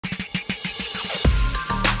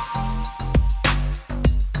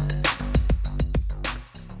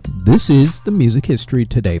This is the Music History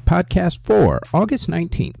Today podcast for August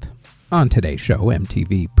 19th. On today's show,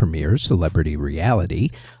 MTV premieres Celebrity Reality,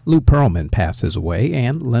 Lou Pearlman passes away,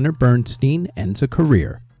 and Leonard Bernstein ends a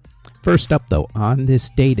career. First up, though, on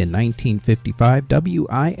this date in 1955,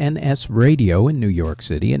 WINS Radio in New York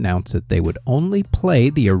City announced that they would only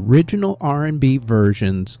play the original R&B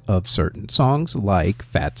versions of certain songs like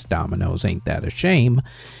Fats Domino's Ain't That a Shame,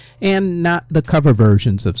 and not the cover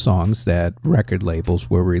versions of songs that record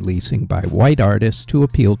labels were releasing by white artists to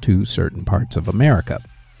appeal to certain parts of America.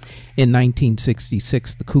 In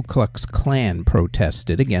 1966, the Ku Klux Klan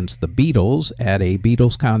protested against the Beatles at a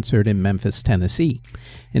Beatles concert in Memphis, Tennessee.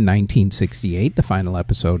 In 1968, the final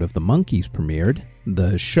episode of the Monkees premiered.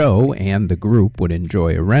 The show and the group would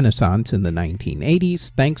enjoy a renaissance in the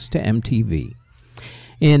 1980s thanks to MTV.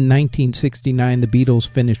 In 1969, the Beatles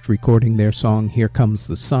finished recording their song Here Comes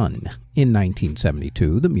the Sun. In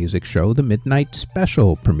 1972, the music show The Midnight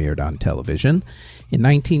Special premiered on television. In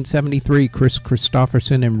 1973, Chris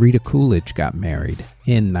Christopherson and Rita Coolidge got married.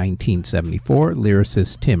 In 1974,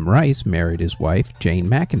 lyricist Tim Rice married his wife, Jane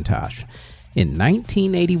McIntosh. In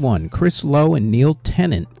 1981, Chris Lowe and Neil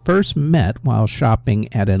Tennant first met while shopping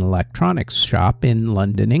at an electronics shop in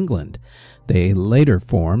London, England. They later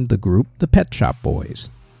formed the group The Pet Shop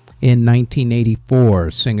Boys. In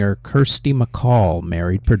 1984, singer Kirsty MacColl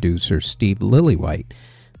married producer Steve Lillywhite.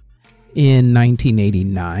 In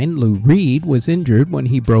 1989, Lou Reed was injured when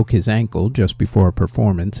he broke his ankle just before a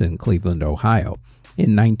performance in Cleveland, Ohio.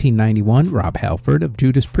 In 1991, Rob Halford of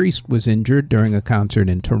Judas Priest was injured during a concert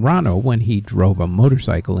in Toronto when he drove a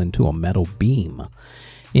motorcycle into a metal beam.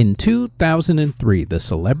 In 2003, the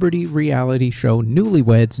celebrity reality show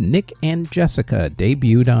Newlyweds Nick and Jessica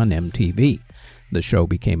debuted on MTV. The show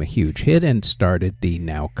became a huge hit and started the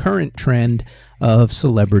now current trend of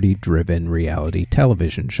celebrity-driven reality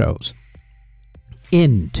television shows.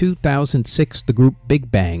 In 2006, the group Big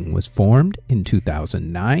Bang was formed. In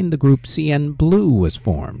 2009, the group CN Blue was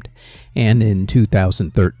formed. And in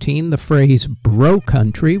 2013, the phrase bro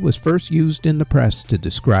country was first used in the press to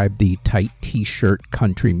describe the tight t-shirt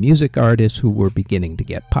country music artists who were beginning to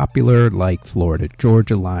get popular, like Florida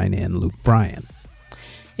Georgia Line and Luke Bryan.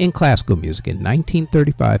 In classical music, in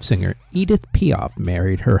 1935, singer Edith Piaf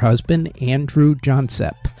married her husband, Andrew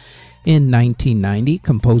Jonsep. In 1990,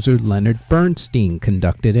 composer Leonard Bernstein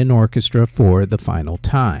conducted an orchestra for the final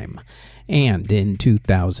time. And in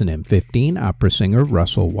 2015, opera singer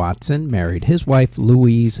Russell Watson married his wife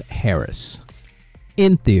Louise Harris.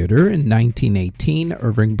 In theater, in 1918,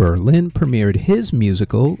 Irving Berlin premiered his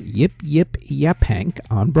musical Yip Yip Yap Hank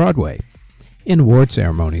on Broadway. In award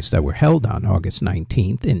ceremonies that were held on August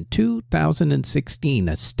 19th, in 2016,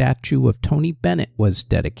 a statue of Tony Bennett was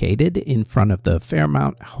dedicated in front of the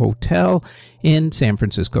Fairmount Hotel in San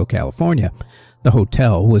Francisco, California. The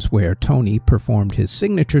hotel was where Tony performed his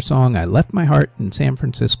signature song, I Left My Heart in San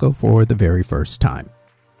Francisco for the very first time.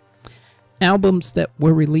 Albums that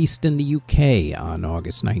were released in the UK on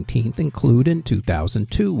August 19th include in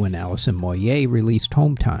 2002 when Alison Moyet released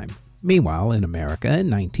Home Time. Meanwhile, in America, in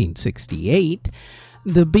 1968,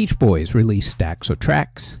 the Beach Boys released Stacks of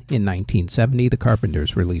Tracks. In 1970, the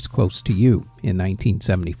Carpenters released Close to You. In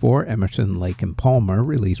 1974, Emerson, Lake and Palmer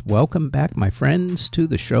released Welcome Back, My Friends, to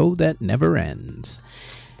the Show That Never Ends.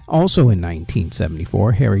 Also in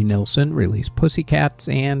 1974, Harry Nilsson released Pussycats,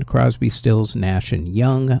 and Crosby, Stills, Nash &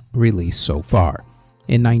 Young released So Far.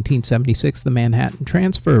 In 1976, the Manhattan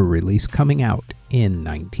Transfer released Coming Out. In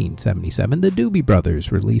 1977, the Doobie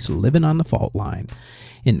Brothers released Livin' on the Fault Line.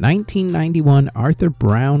 In 1991, Arthur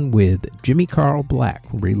Brown with Jimmy Carl Black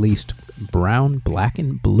released Brown, Black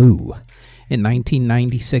and Blue. In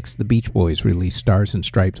 1996, the Beach Boys released Stars and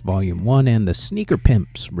Stripes Volume 1, and the Sneaker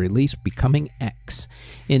Pimps released Becoming X.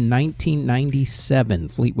 In 1997,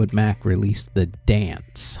 Fleetwood Mac released The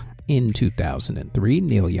Dance. In 2003,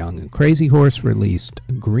 Neil Young and Crazy Horse released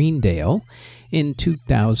Greendale. In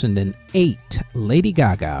 2008, Lady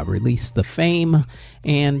Gaga released The Fame,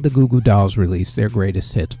 and the Goo Goo Dolls released their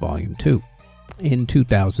Greatest Hits Volume 2. In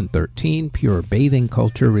 2013, Pure Bathing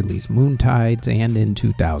Culture released Moontides, and in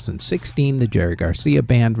 2016, the Jerry Garcia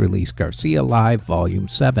Band released Garcia Live Volume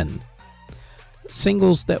 7.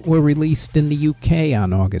 Singles that were released in the UK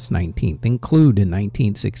on August 19th include in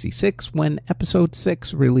 1966 when Episode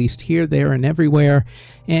 6 released Here, There and Everywhere,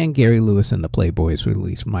 and Gary Lewis and the Playboys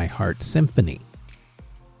released My Heart Symphony.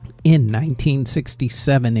 In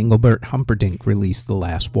 1967, Engelbert Humperdinck released The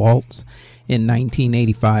Last Waltz. In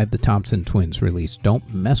 1985, the Thompson Twins released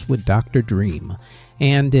Don't Mess with Dr. Dream.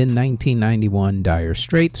 And in 1991, Dire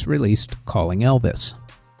Straits released Calling Elvis.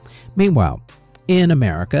 Meanwhile, in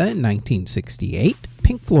America, in 1968,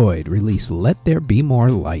 Pink Floyd released Let There Be More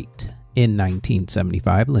Light. In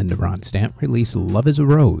 1975, Linda Ronstadt released Love is a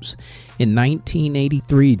Rose. In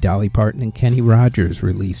 1983, Dolly Parton and Kenny Rogers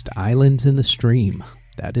released Islands in the Stream.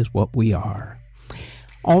 That is what we are.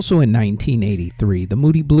 Also in 1983, the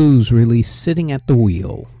Moody Blues released Sitting at the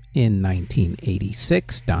Wheel. In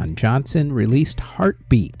 1986, Don Johnson released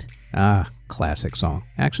Heartbeat. Classic song.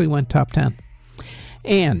 Actually went top 10.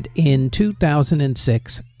 And in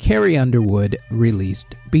 2006, Carrie Underwood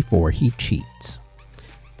released Before He Cheats.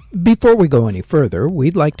 Before we go any further,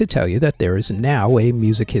 we'd like to tell you that there is now a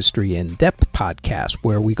Music History In-Depth podcast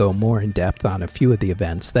where we go more in-depth on a few of the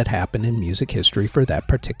events that happen in music history for that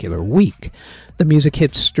particular week. The Music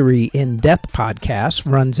History In-Depth podcast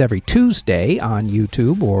runs every Tuesday on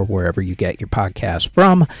YouTube or wherever you get your podcasts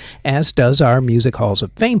from, as does our Music Halls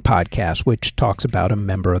of Fame podcast, which talks about a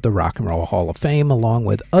member of the Rock and Roll Hall of Fame along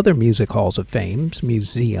with other Music Halls of Fame,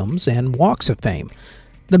 museums, and walks of fame.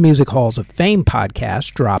 The Music Halls of Fame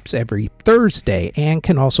podcast drops every Thursday and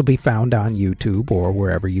can also be found on YouTube or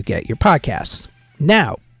wherever you get your podcasts.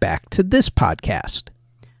 Now, back to this podcast.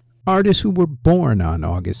 Artists who were born on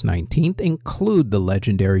August 19th include the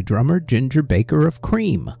legendary drummer Ginger Baker of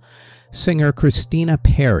Cream, singer Christina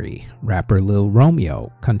Perri, rapper Lil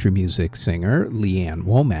Romeo, country music singer Leanne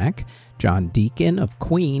Womack, John Deacon of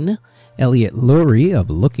Queen, Elliot Lurie of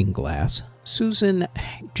Looking Glass, Susan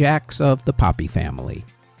Jacks of the Poppy Family,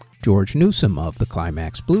 George Newsom of the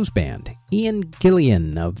Climax Blues Band, Ian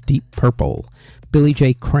Gillan of Deep Purple, Billy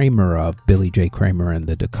J. Kramer of Billy J. Kramer and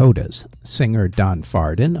the Dakotas, singer Don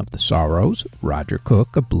Fardin of The Sorrows, Roger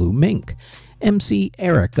Cook of Blue Mink, MC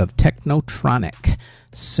Eric of Technotronic,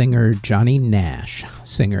 singer Johnny Nash,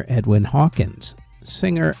 singer Edwin Hawkins,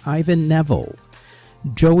 singer Ivan Neville,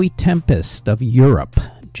 Joey Tempest of Europe,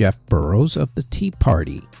 Jeff Burrows of the Tea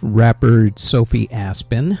Party, rapper Sophie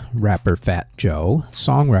Aspin, rapper Fat Joe,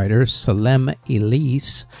 songwriter Salem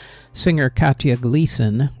Elise, singer Katya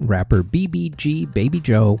Gleason, rapper BBG Baby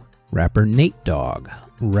Joe, rapper Nate Dogg,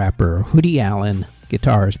 rapper Hoodie Allen,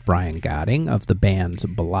 guitarist Brian Godding of the bands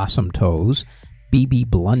Blossom Toes, BB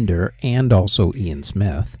Blunder, and also Ian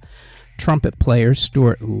Smith, trumpet player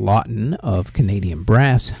Stuart Lawton of Canadian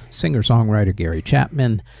Brass, singer-songwriter Gary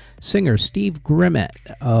Chapman, singer Steve Grimmett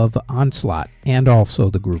of Onslaught, and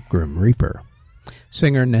also the group Grim Reaper,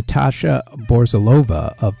 singer Natasha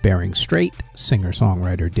Borzalova of Bering Strait,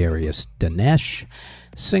 singer-songwriter Darius Dinesh,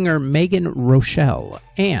 singer Megan Rochelle,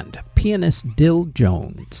 and pianist Dill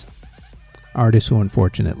Jones. Artists who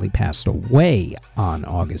unfortunately passed away on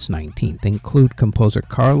August 19th include composer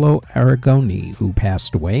Carlo Aragoni, who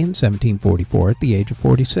passed away in 1744 at the age of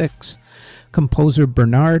 46. Composer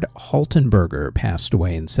Bernard Haltenberger passed away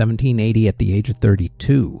in 1780 at the age of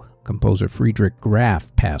 32. Composer Friedrich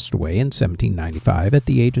Graf passed away in 1795 at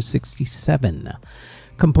the age of 67.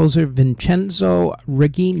 Composer Vincenzo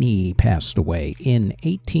Regini passed away in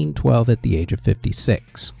 1812 at the age of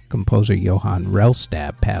 56. Composer Johann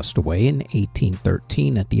Rellstab passed away in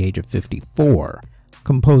 1813 at the age of 54.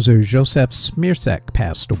 Composer Joseph Smirsek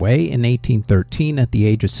passed away in 1813 at the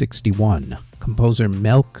age of 61. Composer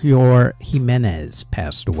Melchior Jimenez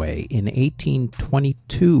passed away in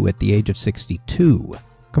 1822 at the age of 62.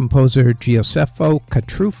 Composer Gioseffo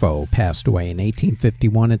Catrufo passed away in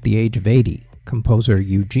 1851 at the age of 80. Composer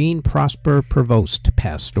Eugene Prosper Prevost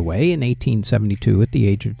passed away in 1872 at the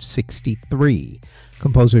age of 63.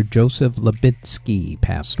 Composer Joseph Lebitsky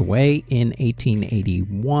passed away in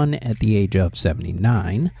 1881 at the age of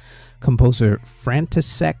 79. Composer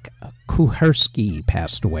František Kuhersky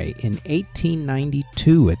passed away in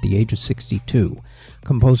 1892 at the age of 62.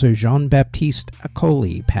 Composer Jean-Baptiste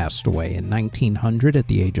Accoli passed away in 1900 at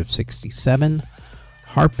the age of 67.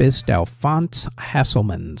 Harpist Alphonse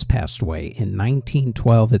Hasselmans passed away in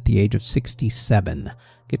 1912 at the age of 67.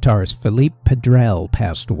 Guitarist Philippe Pedrel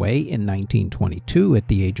passed away in 1922 at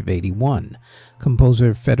the age of 81.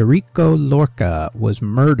 Composer Federico Lorca was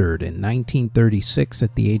murdered in 1936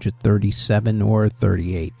 at the age of 37 or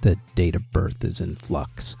 38. The date of birth is in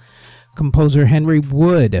flux. Composer Henry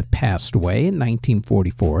Wood passed away in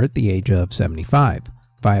 1944 at the age of 75.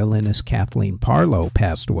 Violinist Kathleen Parlow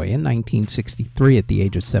passed away in 1963 at the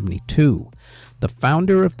age of 72. The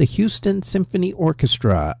founder of the Houston Symphony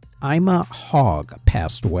Orchestra, Ima Hogg,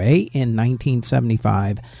 passed away in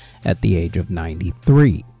 1975 at the age of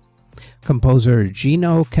 93. Composer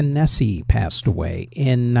Gino Canesi passed away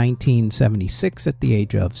in 1976 at the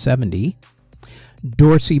age of 70.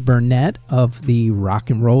 Dorsey Burnett of the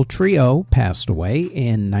Rock and Roll Trio passed away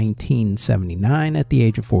in 1979 at the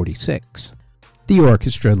age of 46. The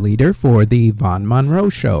orchestra leader for the Von Monroe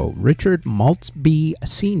Show, Richard Maltzby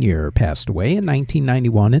Sr., passed away in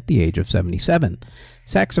 1991 at the age of 77.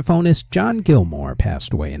 Saxophonist John Gilmore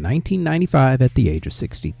passed away in 1995 at the age of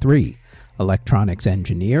 63. Electronics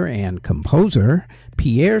engineer and composer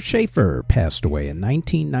Pierre Schaeffer passed away in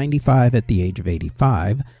 1995 at the age of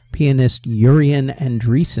 85. Pianist Urian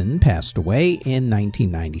Andriessen passed away in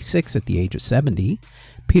 1996 at the age of 70.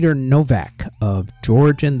 Peter Novak of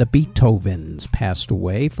George and the Beethovens passed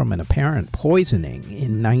away from an apparent poisoning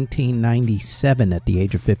in 1997 at the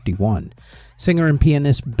age of 51. Singer and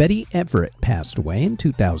pianist Betty Everett passed away in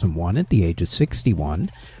 2001 at the age of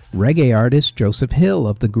 61. Reggae artist Joseph Hill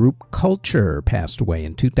of the group Culture passed away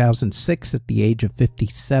in 2006 at the age of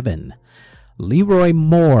 57. Leroy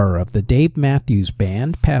Moore of the Dave Matthews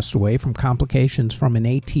Band passed away from complications from an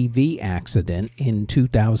ATV accident in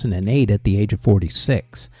 2008 at the age of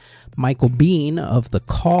 46. Michael Bean of The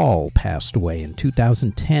Call passed away in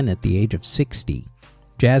 2010 at the age of 60.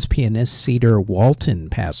 Jazz pianist Cedar Walton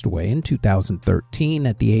passed away in 2013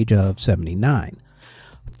 at the age of 79.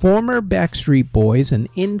 Former Backstreet Boys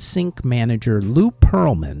and NSYNC manager Lou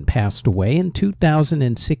Pearlman passed away in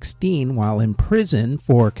 2016 while in prison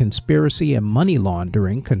for conspiracy and money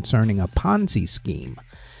laundering concerning a Ponzi scheme.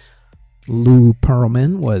 Lou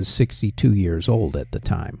Pearlman was 62 years old at the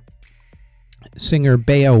time. Singer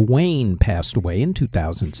Bea Wayne passed away in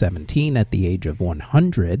 2017 at the age of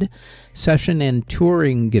 100. Session and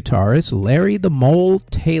touring guitarist Larry the Mole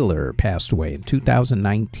Taylor passed away in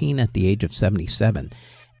 2019 at the age of 77.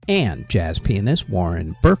 And jazz pianist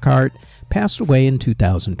Warren Burkhart passed away in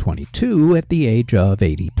 2022 at the age of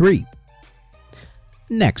 83.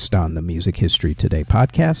 Next on the Music History Today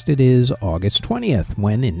podcast, it is August 20th,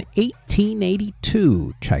 when in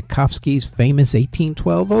 1882, Tchaikovsky's famous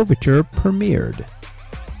 1812 overture premiered.